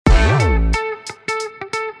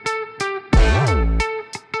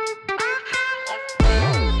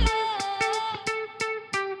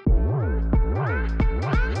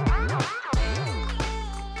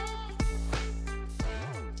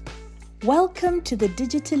Welcome to the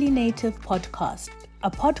Digitally Native Podcast,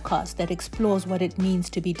 a podcast that explores what it means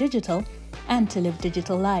to be digital and to live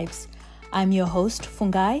digital lives. I'm your host,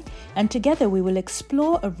 Fungai, and together we will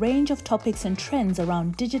explore a range of topics and trends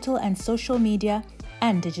around digital and social media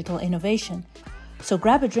and digital innovation. So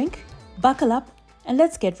grab a drink, buckle up, and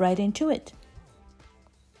let's get right into it.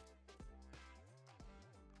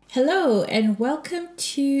 Hello, and welcome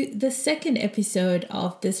to the second episode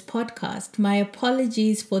of this podcast. My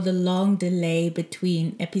apologies for the long delay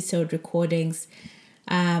between episode recordings.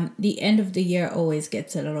 The end of the year always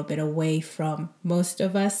gets a little bit away from most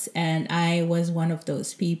of us, and I was one of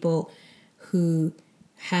those people who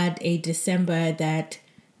had a December that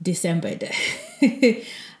Decembered. It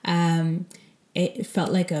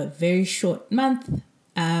felt like a very short month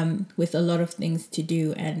with a lot of things to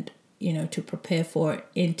do and to prepare for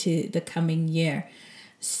into the coming year.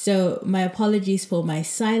 So my apologies for my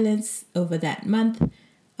silence over that month.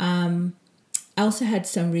 I also had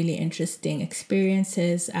some really interesting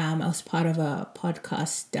experiences. I was part of a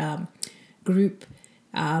podcast group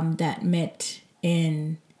that met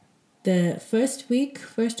in the first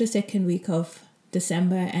or second week of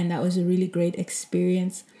December, and that was a really great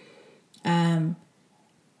experience.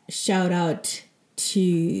 Shout out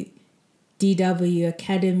to DW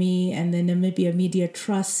Academy and the Namibia Media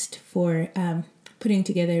Trust for putting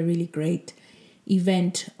together a really great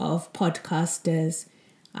event of podcasters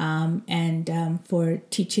and for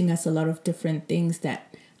teaching us a lot of different things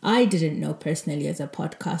that I didn't know personally as a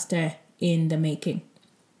podcaster in the making.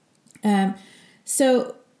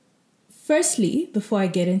 So firstly, before I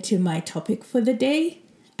get into my topic for the day,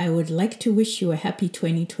 I would like to wish you a happy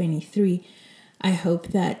 2023. I hope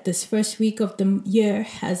that this first week of the year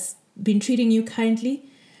has been treating you kindly.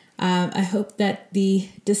 I hope that the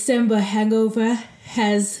December hangover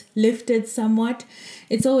has lifted somewhat.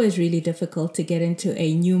 It's always really difficult to get into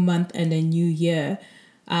a new month and a new year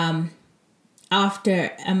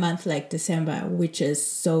after a month like December, which is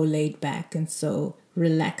so laid back and so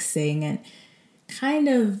relaxing and kind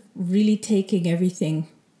of really taking everything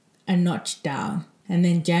a notch down. And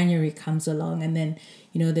then January comes along and then,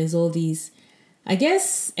 there's all these,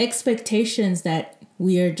 expectations that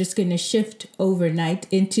we are just going to shift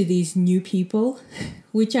overnight into these new people,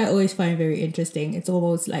 which I always find very interesting. It's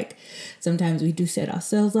almost like sometimes we do set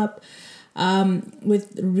ourselves up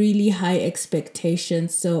with really high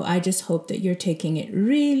expectations. So I just hope that you're taking it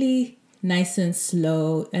really nice and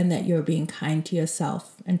slow and that you're being kind to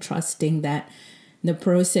yourself and trusting that the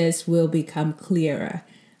process will become clearer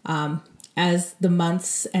as the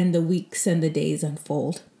months and the weeks and the days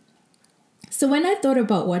unfold. So when I thought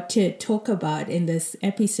about what to talk about in this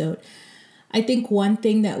episode, I think one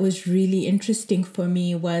thing that was really interesting for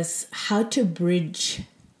me was how to bridge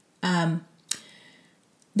the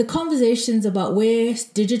conversations about where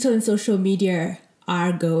digital and social media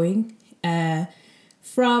are going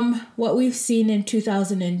from what we've seen in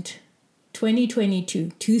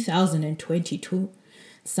 2022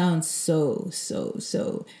 sounds so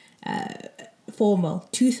formal,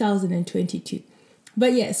 2022.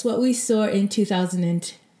 But yes, what we saw in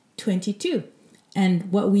 2022 and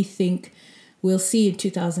what we think we'll see in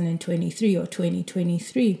 2023 or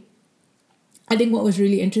 2023. I think what was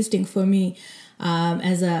really interesting for me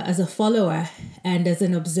as a follower and as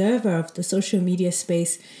an observer of the social media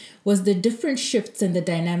space was the different shifts and the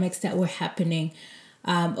dynamics that were happening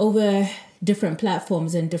over different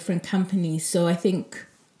platforms and different companies. So I think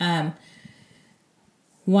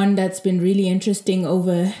one that's been really interesting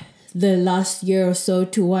over the last year or so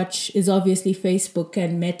to watch is obviously Facebook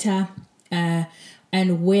and Meta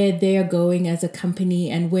and where they're going as a company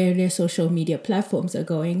and where their social media platforms are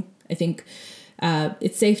going. I think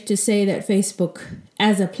it's safe to say that Facebook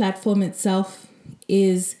as a platform itself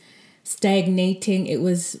is stagnating. It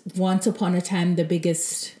was once upon a time the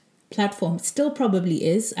biggest platform, still probably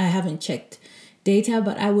is. I haven't checked data,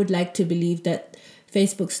 but I would like to believe that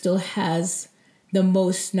Facebook still has the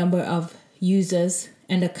most number of users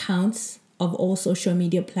and accounts of all social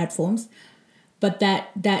media platforms, but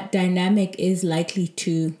that dynamic is likely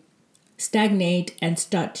to stagnate and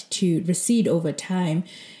start to recede over time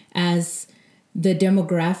as the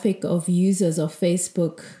demographic of users of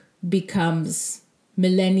Facebook becomes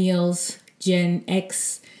millennials, Gen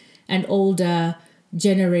X, and older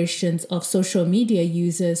generations of social media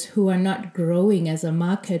users who are not growing as a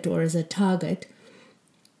market or as a target.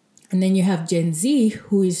 And then you have Gen Z,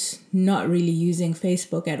 who is not really using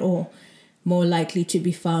Facebook at all, more likely to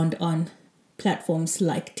be found on platforms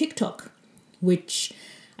like TikTok, which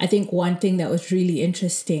I think one thing that was really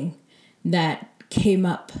interesting that came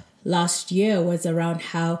up last year was around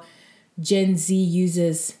how Gen Z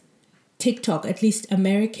uses TikTok, at least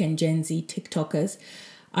American Gen Z TikTokers,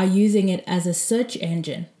 are using it as a search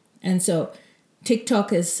engine. And so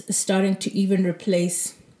TikTok is starting to even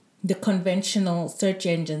replace the conventional search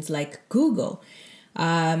engines like Google.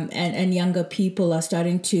 And younger people are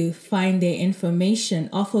starting to find their information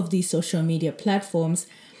off of these social media platforms,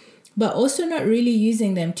 but also not really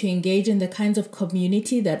using them to engage in the kinds of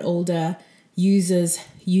community that older users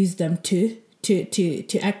use them to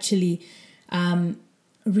actually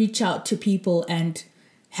reach out to people and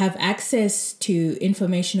have access to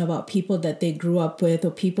information about people that they grew up with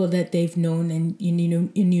or people that they've known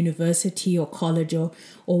in university or college or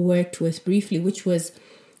worked with briefly, which was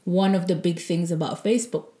one of the big things about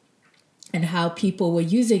Facebook, and how people were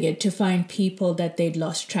using it to find people that they'd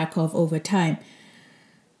lost track of over time.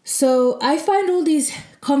 So I find all these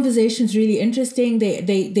conversations really interesting.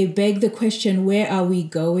 They beg the question, where are we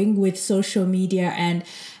going with social media, and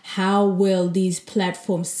how will these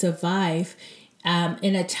platforms survive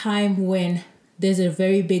in a time when there's a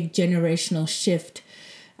very big generational shift?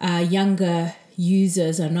 Younger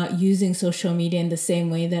users are not using social media in the same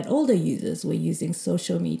way that older users were using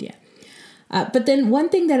social media. But then one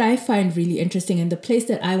thing that I find really interesting, and the place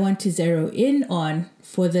that I want to zero in on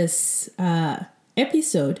for this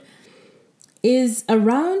episode, is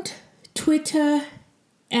around Twitter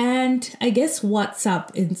and I guess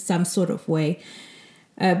WhatsApp in some sort of way.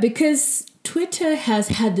 Because Twitter has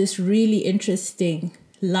had this really interesting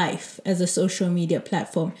life as a social media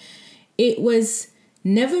platform. It was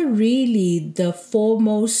never really the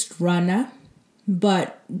foremost runner,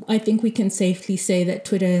 but I think we can safely say that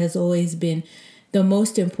Twitter has always been the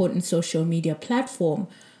most important social media platform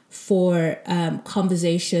for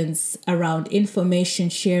conversations around information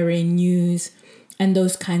sharing, news, and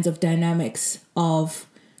those kinds of dynamics of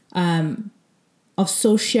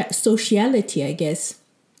sociality, I guess,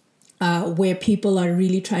 where people are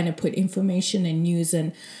really trying to put information and news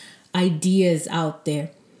and ideas out there.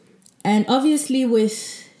 And obviously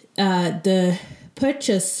with the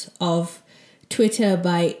purchase of Twitter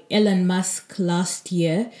by Elon Musk last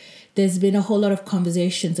year, there's been a whole lot of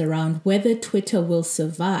conversations around whether Twitter will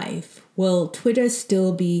survive. Will Twitter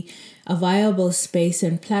still be a viable space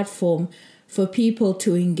and platform for people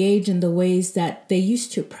to engage in the ways that they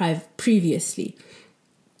used to previously?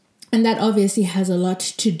 And that obviously has a lot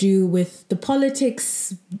to do with the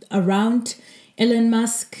politics around Elon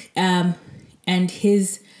Musk and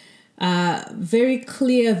his very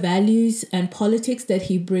clear values and politics that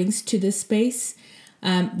he brings to the space.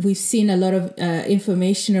 We've seen a lot of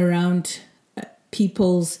information around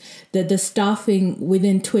the staffing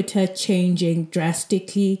within Twitter changing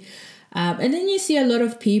drastically. And then you see a lot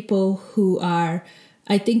of people who are,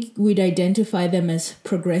 I think we'd identify them as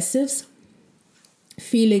progressives,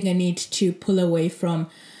 feeling a need to pull away from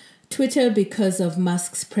Twitter because of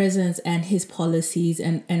Musk's presence and his policies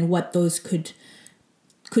and what those could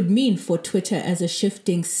mean for Twitter as a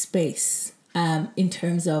shifting space in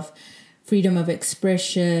terms of freedom of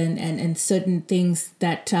expression and certain things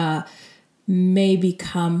that may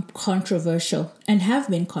become controversial and have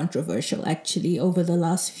been controversial actually over the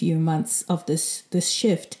last few months of this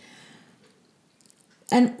shift.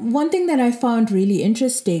 And one thing that I found really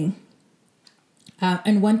interesting,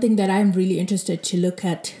 and one thing that I'm really interested to look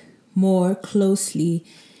at more closely,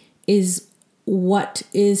 is what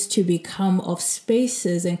is to become of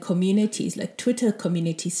spaces and communities like Twitter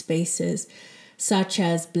community spaces, such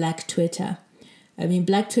as Black Twitter. I mean,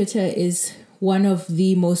 Black Twitter is one of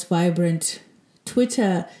the most vibrant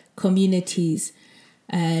Twitter communities,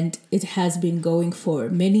 and it has been going for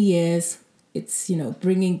many years. It's,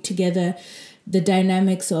 bringing together the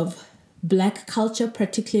dynamics of Black culture,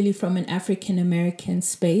 particularly from an African American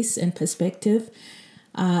space and perspective,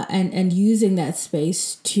 and using that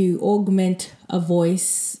space to augment a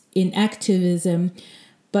voice in activism,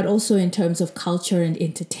 but also in terms of culture and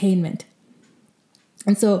entertainment.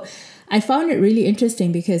 And so I found it really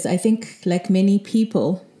interesting because I think, like many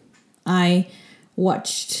people, I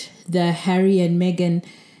watched the Harry and Meghan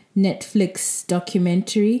Netflix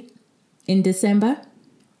documentary in December.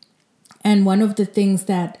 And one of the things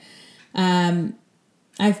that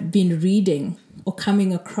I've been reading or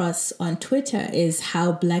coming across on Twitter is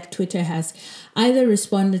how Black Twitter has either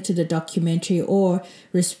responded to the documentary or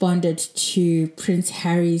responded to Prince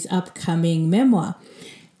Harry's upcoming memoir.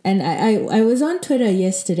 And I was on Twitter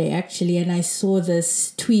yesterday, actually, and I saw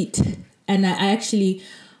this tweet, and I actually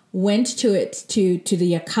went to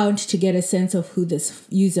the account to get a sense of who this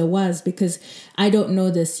user was, because I don't know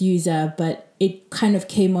this user, but it kind of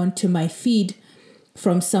came onto my feed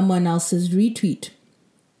from someone else's retweet.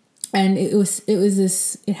 And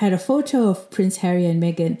it had a photo of Prince Harry and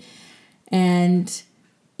Meghan, and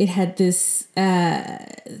it had this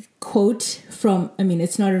quote from, I mean,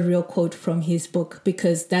 it's not a real quote from his book,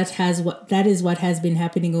 because that is what has been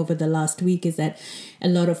happening over the last week, is that a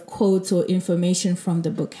lot of quotes or information from the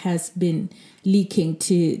book has been leaking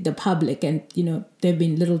to the public, and there have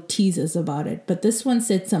been little teasers about it. But this one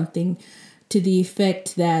said something to the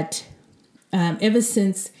effect that ever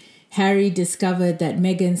since Harry discovered that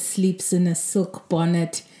Meghan sleeps in a silk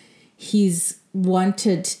bonnet, he's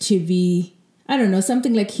wanted to be, I don't know,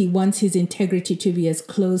 something like he wants his integrity to be as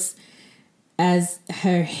close as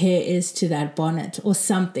her hair is to that bonnet, or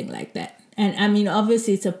something like that. And I mean,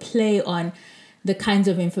 obviously it's a play on the kinds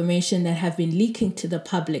of information that have been leaking to the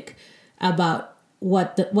public about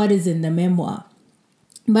what is in the memoir.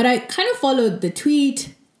 But I kind of followed the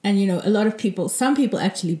tweet, and some people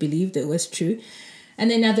actually believed it was true. And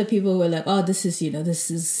then other people were like, oh, this is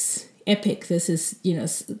epic. This is,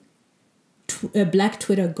 a Black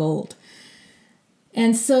Twitter gold.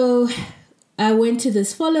 And so I went to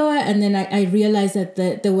this follower, and then I realized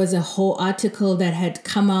that there was a whole article that had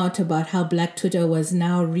come out about how Black Twitter was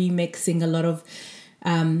now remixing a lot of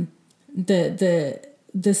the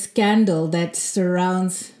scandal that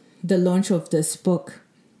surrounds the launch of this book.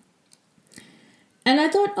 And I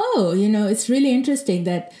thought, it's really interesting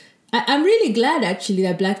that I'm really glad actually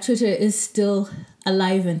that Black Twitter is still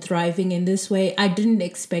alive and thriving in this way. I didn't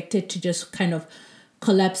expect it to just kind of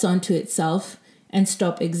collapse onto itself and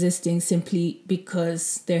stop existing simply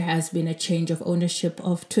because there has been a change of ownership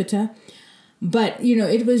of Twitter. But,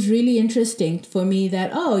 it was really interesting for me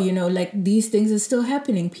that, these things are still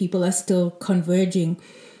happening. People are still converging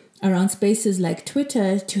around spaces like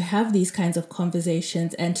Twitter to have these kinds of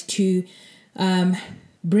conversations and to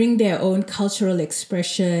bring their own cultural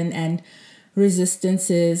expression and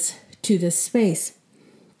resistances to the space.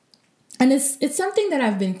 And it's something that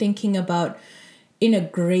I've been thinking about in a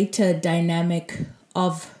greater dynamic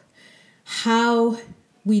of how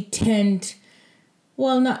we tend,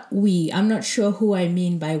 well, not we, I'm not sure who I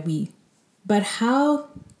mean by we, but how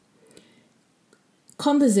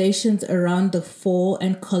conversations around the fall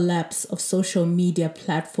and collapse of social media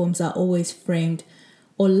platforms are always framed,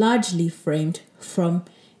 or largely framed, from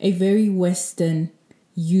a very Western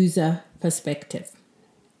user perspective.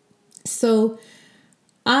 So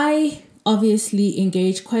I obviously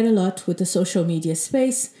engage quite a lot with the social media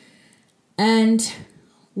space. And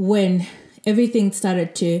when everything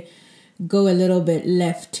started to go a little bit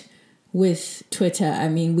left with Twitter, I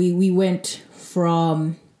mean, we went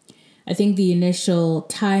from, I think, the initial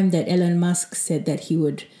time that Elon Musk said that he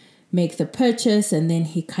would make the purchase, and then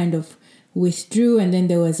he kind of withdrew, and then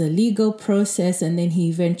there was a legal process, and then he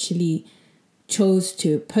eventually chose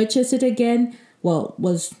to purchase it again. Well,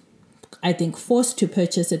 was, I think, forced to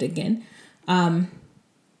purchase it again.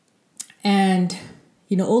 And,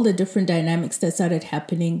 all the different dynamics that started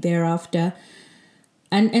happening thereafter.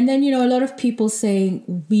 And then, a lot of people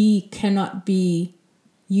saying we cannot be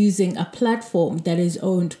using a platform that is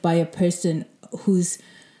owned by a person whose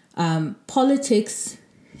politics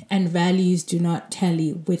and values do not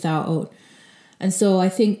tally with our own. And so I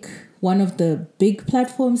think one of the big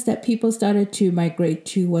platforms that people started to migrate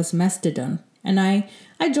to was Mastodon. And I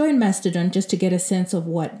joined Mastodon just to get a sense of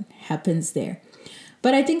what happens there.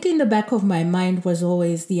 But I think in the back of my mind was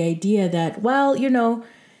always the idea that, well,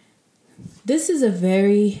 this is a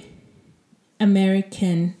very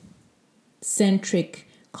American-centric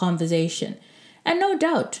conversation. And no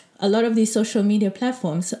doubt, a lot of these social media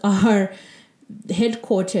platforms are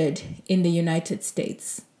headquartered in the United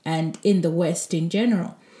States and in the West in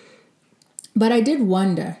general. But I did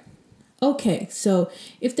wonder, okay, so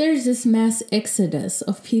if there's this mass exodus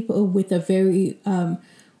of people with a very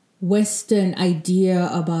Western idea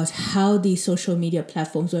about how these social media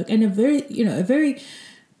platforms work, and a very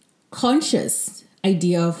conscious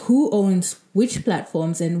idea of who owns which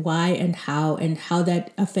platforms and why and how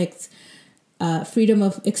that affects freedom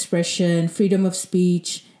of expression, freedom of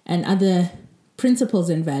speech, and other principles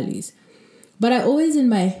and values. But I always in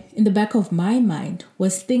the back of my mind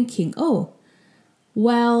was thinking,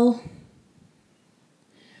 well,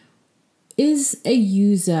 is a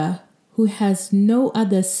user who has no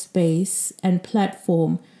other space and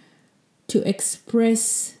platform to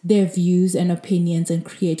express their views and opinions and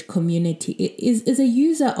create community, is a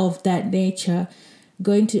user of that nature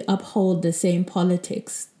going to uphold the same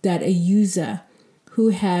politics that a user who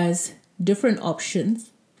has different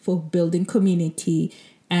options for building community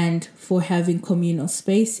and for having communal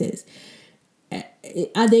spaces?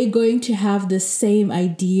 Are they going to have the same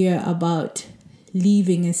idea about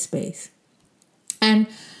leaving a space? And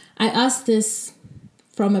I ask this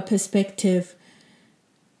from a perspective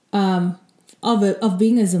of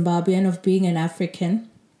being a Zimbabwean, of being an African.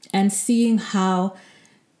 and seeing how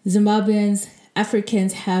Zimbabweans,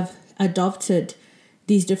 Africans have adopted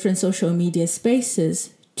these different social media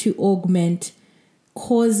spaces to augment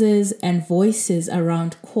causes and voices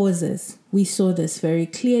around causes. We saw this very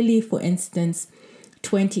clearly, for instance,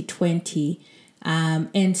 2020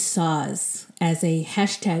 and SARS as a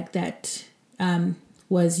hashtag that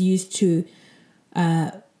was used to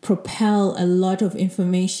propel a lot of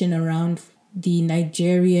information around the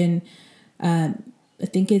Nigerian, I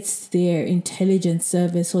think it's their intelligence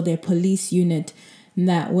service or their police unit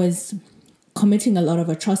that was committing a lot of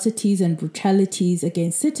atrocities and brutalities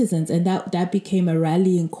against citizens. And that became a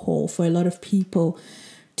rallying call for a lot of people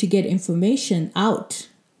to get information out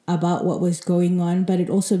about what was going on. But it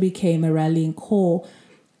also became a rallying call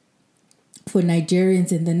for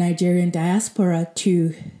Nigerians in the Nigerian diaspora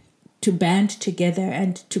to band together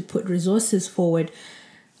and to put resources forward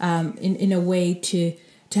in a way to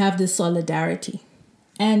have this solidarity.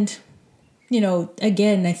 And,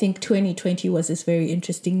 again, I think 2020 was this very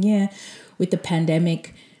interesting year with the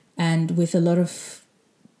pandemic and with a lot of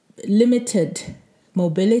limited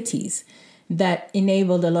mobilities that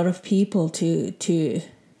enabled a lot of people to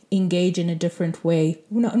engage in a different way.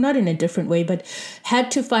 Not in a different way, but had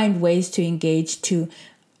to find ways to engage, to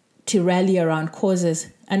rally around causes.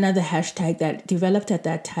 Another hashtag that developed at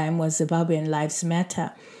that time was Zimbabwean Lives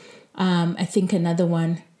Matter. I think another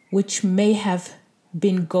one, which may have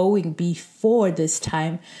been going before this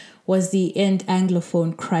time, was the End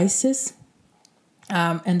Anglophone Crisis.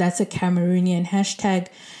 And that's a Cameroonian hashtag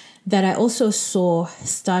that I also saw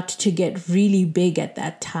start to get really big at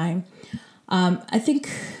that time. I think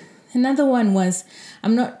another one was,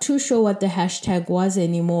 I'm not too sure what the hashtag was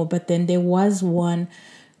anymore, but then there was one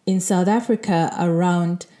in South Africa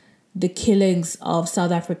around the killings of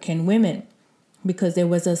South African women, because there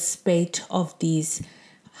was a spate of these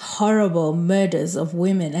horrible murders of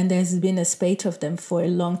women, and there's been a spate of them for a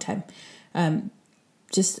long time.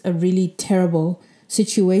 Just a really terrible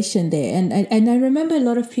situation there. And I remember a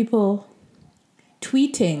lot of people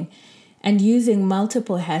tweeting and using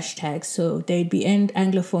multiple hashtags. So they'd be End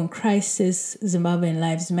Anglophone Crisis, Zimbabwean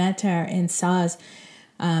Lives Matter, and SARS.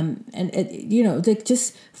 They're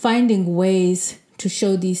just finding ways to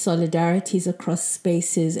show these solidarities across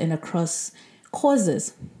spaces and across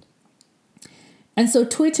causes. And so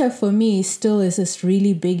Twitter for me still is this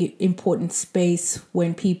really big, important space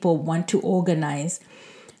when people want to organize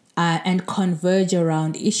and converge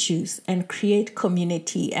around issues and create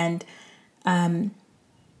community and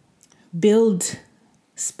build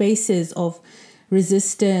spaces of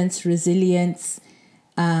resistance, resilience,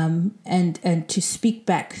 and to speak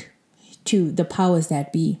back to the powers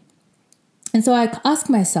that be. And so I ask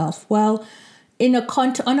myself, well, on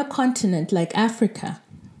a continent like Africa,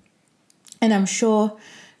 and I'm sure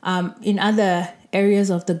in other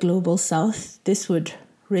areas of the global south, this would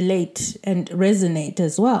relate and resonate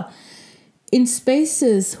as well. In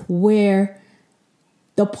spaces where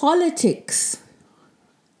the politics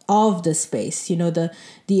of the space,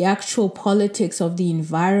 the actual politics of the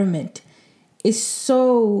environment is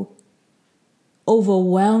so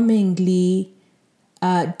overwhelmingly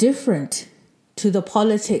different to the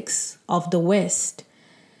politics of the West.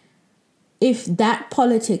 If that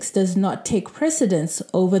politics does not take precedence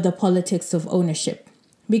over the politics of ownership,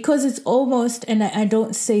 because it's almost, and I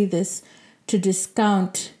don't say this to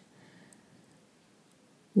discount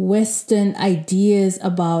Western ideas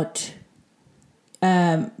about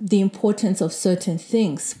the importance of certain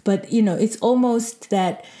things, but it's almost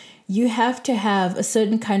that you have to have a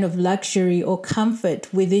certain kind of luxury or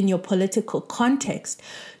comfort within your political context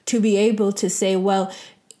to be able to say, well,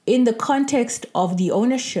 in the context of the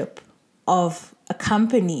ownership of a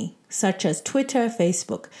company such as Twitter,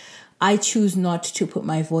 Facebook, I choose not to put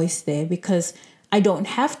my voice there because I don't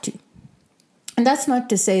have to. And that's not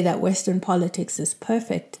to say that Western politics is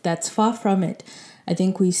perfect. That's far from it. I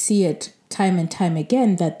think we see it time and time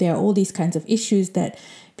again that there are all these kinds of issues that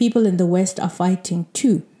people in the West are fighting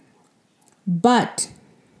too. But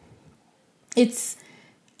it's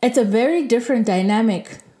a very different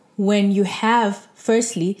dynamic when you have,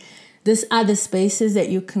 firstly, these other spaces that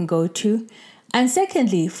you can go to, and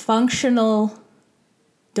secondly, functional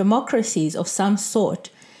democracies of some sort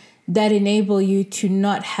that enable you to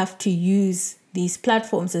not have to use these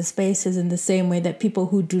platforms and spaces in the same way that people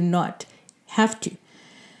who do not have to.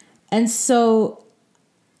 And so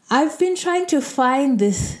I've been trying to find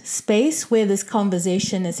this space where this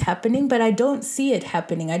conversation is happening, but I don't see it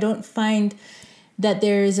happening. I don't find that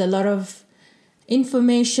there is a lot of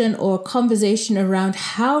information or conversation around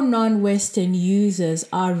how non-Western users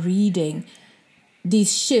are reading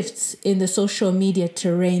these shifts in the social media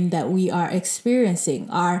terrain that we are experiencing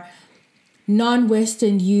are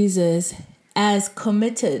non-Western users as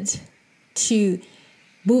committed to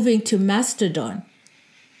moving to Mastodon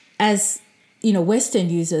as Western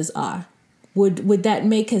users are? Would that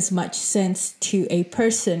make as much sense to a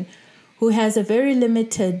person who has a very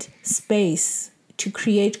limited space to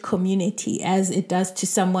create community as it does to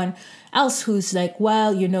someone else who's like,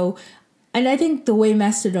 well, and I think the way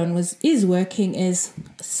Mastodon is working is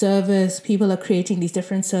servers, people are creating these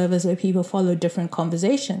different servers where people follow different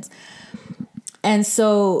conversations. And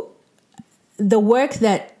so the work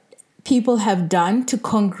that people have done to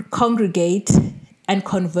congregate and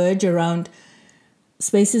converge around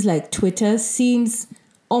spaces like Twitter seems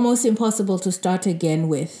almost impossible to start again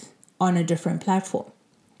with on a different platform.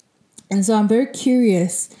 And so I'm very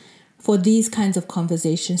curious for these kinds of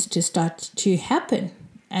conversations to start to happen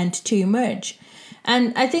and to emerge.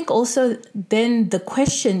 And I think also then the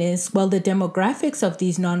question is, well, the demographics of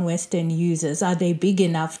these non-Western users, are they big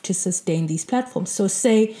enough to sustain these platforms? So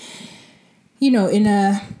say, in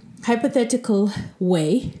a hypothetical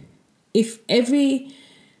way, if every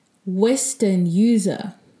Western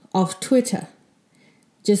user of Twitter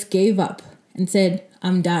just gave up and said,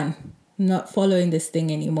 I'm done, I'm not following this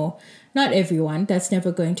thing anymore. Not everyone, that's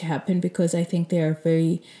never going to happen, because I think there are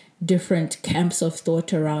very different camps of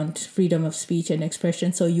thought around freedom of speech and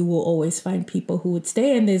expression. So you will always find people who would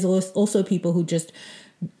stay, and there's also people who just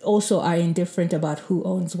also are indifferent about who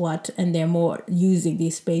owns what, and they're more using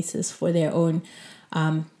these spaces for their own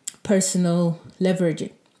personal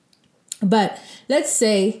leveraging. But let's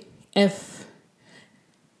say if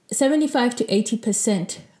 75 to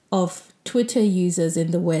 80% of Twitter users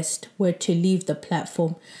in the West were to leave the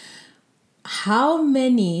platform, how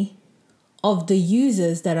many of the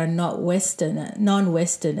users that are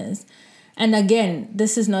non-Westerners, and again,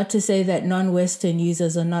 this is not to say that non-Western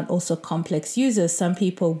users are not also complex users. Some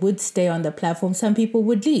people would stay on the platform, some people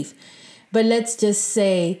would leave. But let's just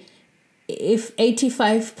say if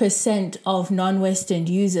 85% of non-Western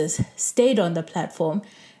users stayed on the platform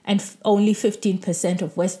and only 15%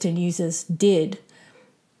 of Western users did,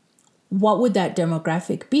 what would that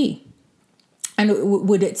demographic be? And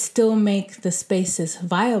would it still make the spaces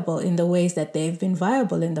viable in the ways that they've been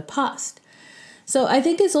viable in the past? So I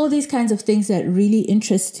think it's all these kinds of things that really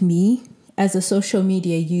interest me as a social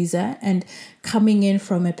media user, and coming in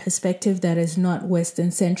from a perspective that is not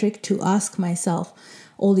Western-centric, to ask myself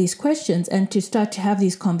all these questions and to start to have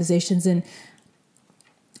these conversations in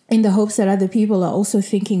the hopes that other people are also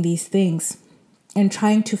thinking these things and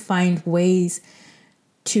trying to find ways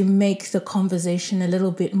to make the conversation a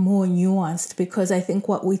little bit more nuanced, because I think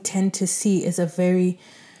what we tend to see is a very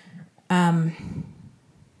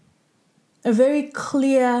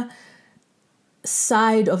clear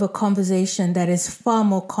side of a conversation that is far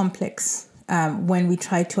more complex when we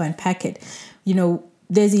try to unpack it.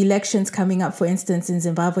 There's elections coming up, for instance, in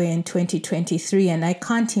Zimbabwe in 2023, and I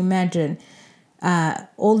can't imagine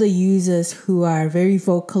all the users who are very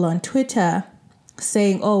vocal on Twitter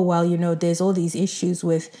saying, oh, well, there's all these issues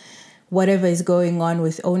with whatever is going on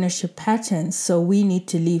with ownership patterns, so we need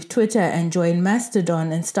to leave Twitter and join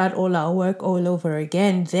Mastodon and start all our work all over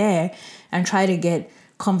again there and try to get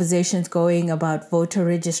conversations going about voter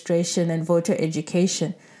registration and voter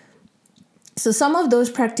education. So some of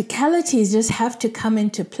those practicalities just have to come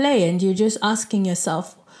into play, and you're just asking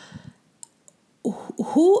yourself,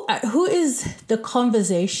 who is the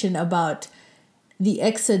conversation about the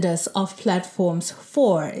exodus of platforms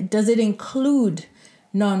for? Does it include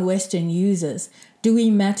non-Western users? Do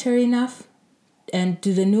we matter enough? And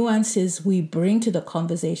do the nuances we bring to the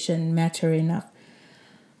conversation matter enough?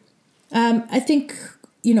 I think,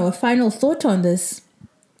 a final thought on this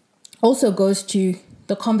also goes to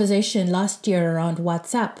the conversation last year around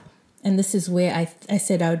WhatsApp. And this is where I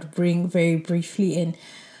said I would bring very briefly in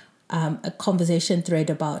a conversation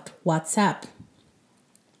thread about WhatsApp.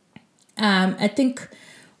 I think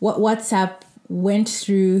what WhatsApp went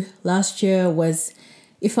through last year was,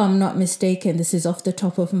 if I'm not mistaken, this is off the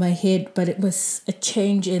top of my head, but it was a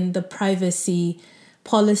change in the privacy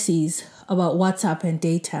policies about WhatsApp and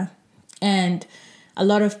data. And a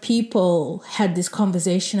lot of people had this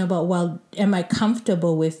conversation about, well, am I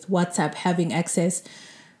comfortable with WhatsApp having access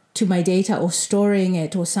to my data or storing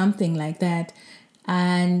it or something like that?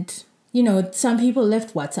 And, some people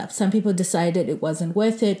left WhatsApp. Some people decided it wasn't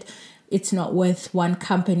worth it. It's not worth one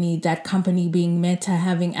company, that company being Meta,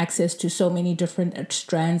 having access to so many different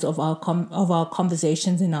strands of our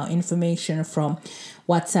conversations and our information, from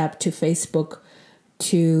WhatsApp to Facebook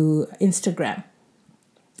to Instagram.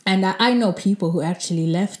 And I know people who actually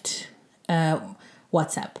left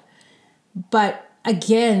WhatsApp. But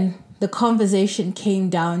again, the conversation came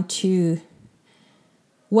down to,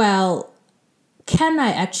 well, can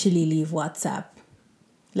I actually leave WhatsApp?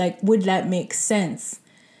 Like, would that make sense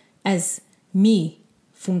as me,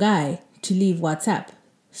 Fungai, to leave WhatsApp?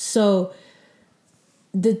 So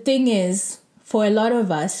the thing is, for a lot of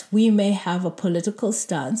us, we may have a political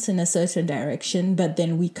stance in a certain direction, but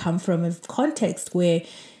then we come from a context where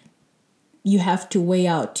you have to weigh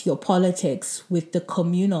out your politics with the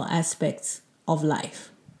communal aspects of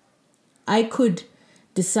life. I could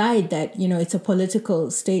decide that, it's a political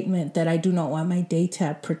statement that I do not want my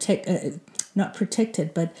data not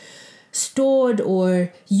protected, but stored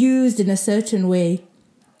or used in a certain way.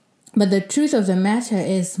 But the truth of the matter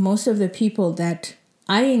is, most of the people that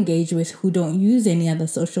I engage with who don't use any other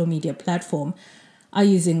social media platform are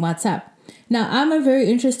using WhatsApp. Now, I'm a very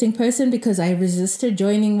interesting person because I resisted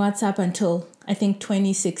joining WhatsApp until I think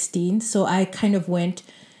 2016. So I kind of went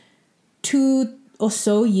 2 or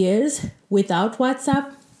so years without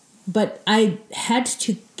WhatsApp, but I had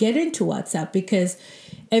to get into WhatsApp because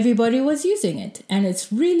everybody was using it. And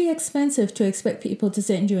it's really expensive to expect people to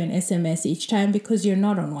send you an SMS each time because you're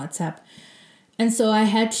not on WhatsApp. And so I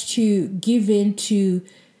had to give in to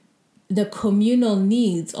the communal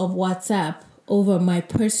needs of WhatsApp over my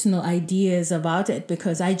personal ideas about it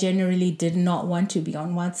because I generally did not want to be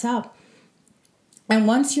on WhatsApp. And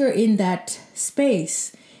once you're in that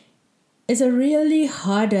space, it's a really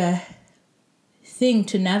harder thing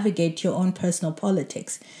to navigate your own personal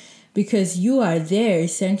politics because you are there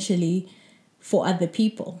essentially for other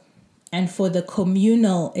people and for the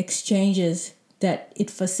communal exchanges that it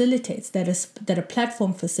facilitates, that a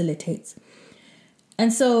platform facilitates.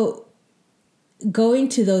 And so going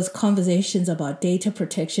to those conversations about data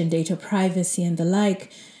protection, data privacy, and the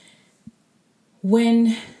like,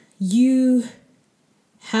 when you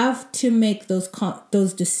have to make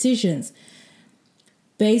those decisions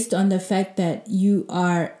based on the fact that you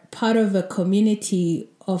are part of a community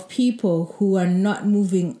of people who are not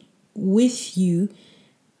moving with you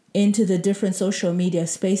into the different social media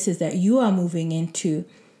spaces that you are moving into,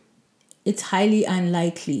 it's highly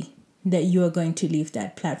unlikely that you are going to leave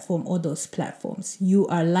that platform or those platforms. You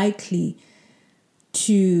are likely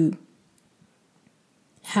to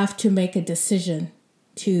have to make a decision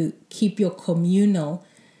to keep your communal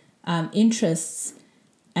interests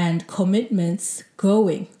and commitments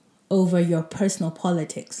going over your personal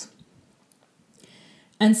politics.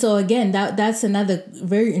 And so again, that's another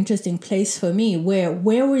very interesting place for me where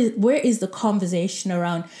is the conversation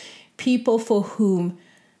around people for whom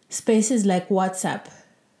spaces like WhatsApp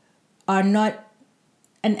are not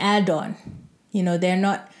an add-on. They're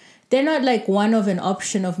not like one of an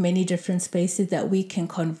option of many different spaces that we can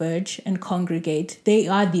converge and congregate. They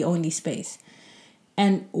are the only space.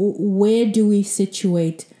 And where do we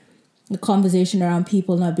situate the conversation around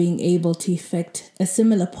people not being able to effect a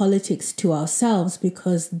similar politics to ourselves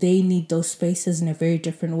because they need those spaces in a very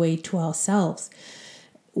different way to ourselves?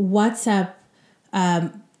 WhatsApp,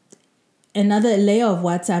 another layer of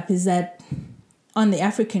WhatsApp is that on the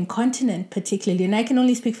African continent particularly, and I can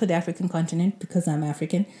only speak for the African continent because I'm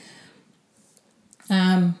African,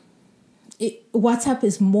 WhatsApp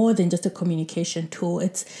is more than just a communication tool.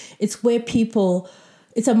 It's where people,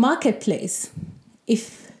 it's a marketplace.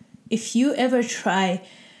 If you ever try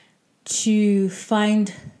to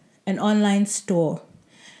find an online store,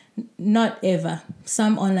 not ever,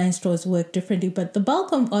 some online stores work differently, but the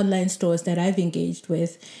bulk of online stores that I've engaged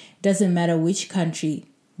with, doesn't matter which country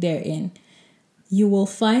they're in, you will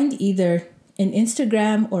find either an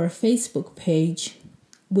Instagram or a Facebook page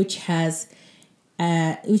which is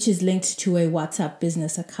linked to a WhatsApp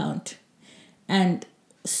business account. And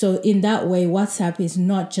so in that way, WhatsApp is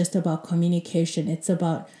not just about communication, it's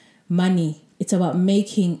about money, it's about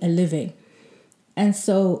making a living. And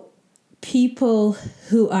so people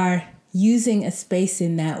who are using a space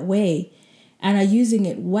in that way and are using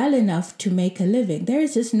it well enough to make a living, there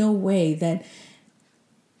is just no way that,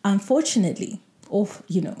 unfortunately, or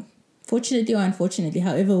fortunately or unfortunately,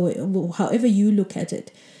 however you look at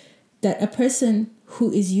it, that a person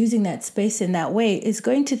who is using that space in that way is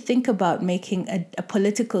going to think about making a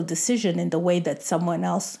political decision in the way that someone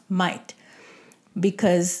else might,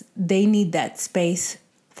 because they need that space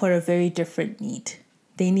for a very different need.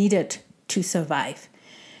 They need it to survive.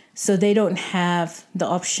 So they don't have the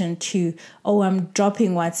option to, I'm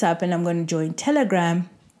dropping WhatsApp and I'm going to join Telegram,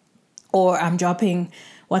 or I'm dropping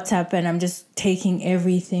WhatsApp and I'm just taking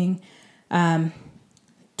everything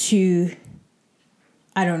to,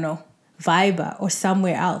 I don't know, Viber or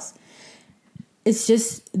somewhere else. It's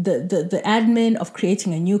just the admin of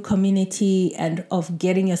creating a new community and of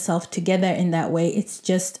getting yourself together in that way. It's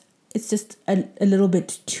just a little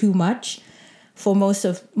bit too much for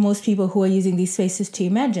most people who are using these spaces to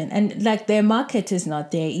imagine. And like their market is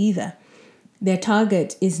not there either. Their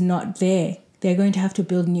target is not there. They're going to have to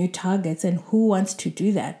build new targets. And who wants to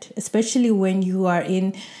do that? Especially when you are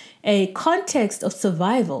in a context of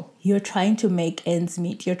survival. You're trying to make ends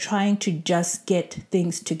meet. You're trying to just get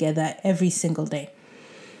things together every single day.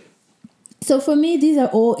 So for me, these are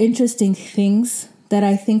all interesting things that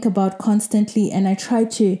I think about constantly, and I try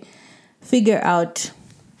to figure out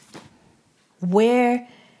where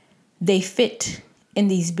they fit in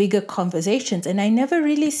these bigger conversations. And I never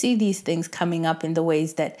really see these things coming up in the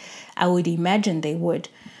ways that I would imagine they would.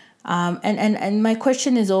 And my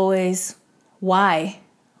question is always, why?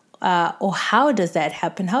 Or how does that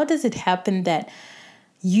happen? How does it happen that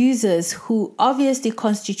users who obviously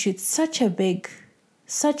constitute such a big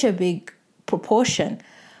proportion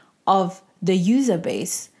of the user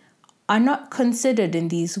base are not considered in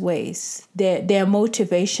these ways? Their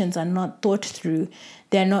motivations are not thought through.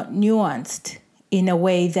 They're not nuanced in a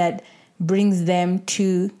way that brings them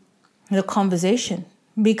to the conversation.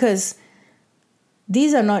 Because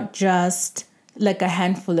these are not just like a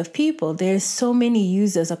handful of people. There's so many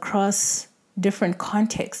users across different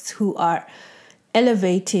contexts who are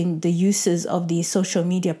elevating the uses of these social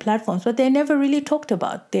media platforms, but they're never really talked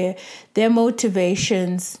about. Their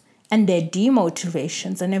motivations and their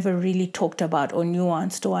demotivations are never really talked about or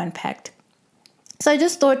nuanced or unpacked. So I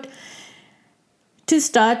just thought to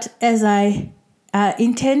start, as I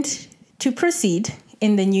intend to proceed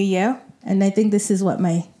in the new year, and I think this is what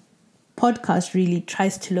my podcast really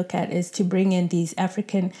tries to look at, is to bring in these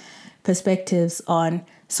African perspectives on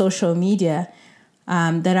social media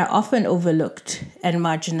that are often overlooked and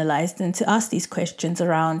marginalized, and to ask these questions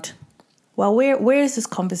around, well, where is this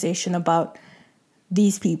conversation about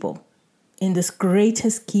these people in this greater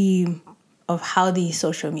scheme of how these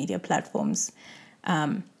social media platforms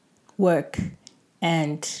work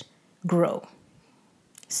and grow?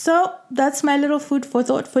 So that's my little food for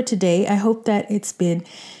thought for today. I hope that it's been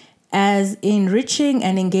as enriching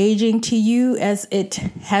and engaging to you as it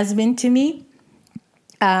has been to me.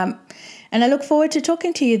 And I look forward to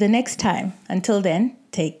talking to you the next time. Until then,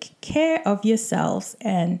 take care of yourselves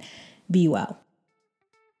and be well.